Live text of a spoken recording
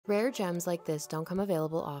Rare gems like this don't come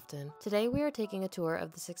available often. Today we are taking a tour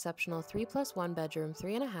of this exceptional 3+1 bedroom,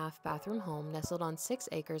 3.5 bathroom home nestled on 6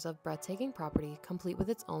 acres of breathtaking property, complete with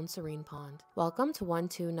its own serene pond. Welcome to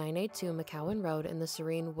 12982 Mccowan Rd in the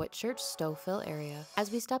serene Whitchurch-Stouffville area.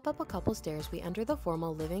 As we step up a couple stairs, we enter the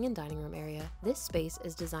formal living and dining room area. This space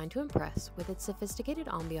is designed to impress with its sophisticated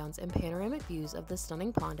ambiance and panoramic views of the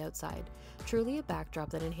stunning pond outside, truly a backdrop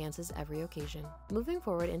that enhances every occasion. Moving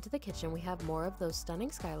forward into the kitchen, we have more of those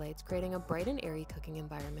stunning skylights, creating a bright and airy cooking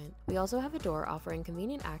environment. We also have a door offering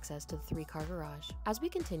convenient access to the 3-car garage. As we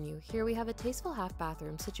continue, here we have a tasteful half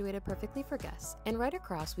bathroom situated perfectly for guests, and right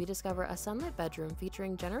across we discover a sunlit bedroom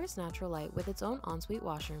featuring generous natural light with its own ensuite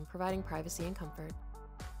washroom, providing privacy and comfort.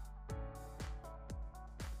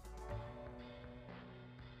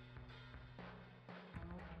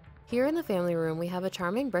 Here in the family room, we have a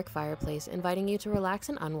charming brick fireplace inviting you to relax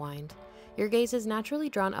and unwind. Your gaze is naturally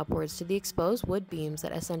drawn upwards to the exposed wood beams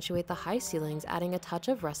that accentuate the high ceilings, adding a touch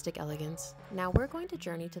of rustic elegance. Now we're going to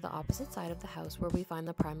journey to the opposite side of the house where we find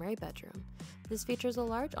the primary bedroom. This features a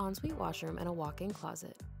large ensuite washroom and a walk-in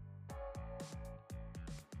closet.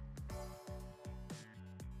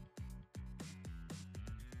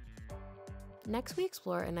 Next, we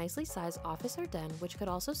explore a nicely sized office or den, which could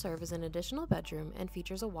also serve as an additional bedroom and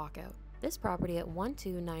features a walkout. This property at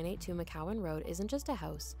 12982 Mccowan Rd isn't just a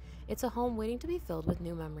house, it's a home waiting to be filled with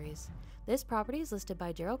new memories. This property is listed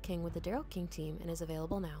by Daryl with the Daryl team and is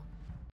available now.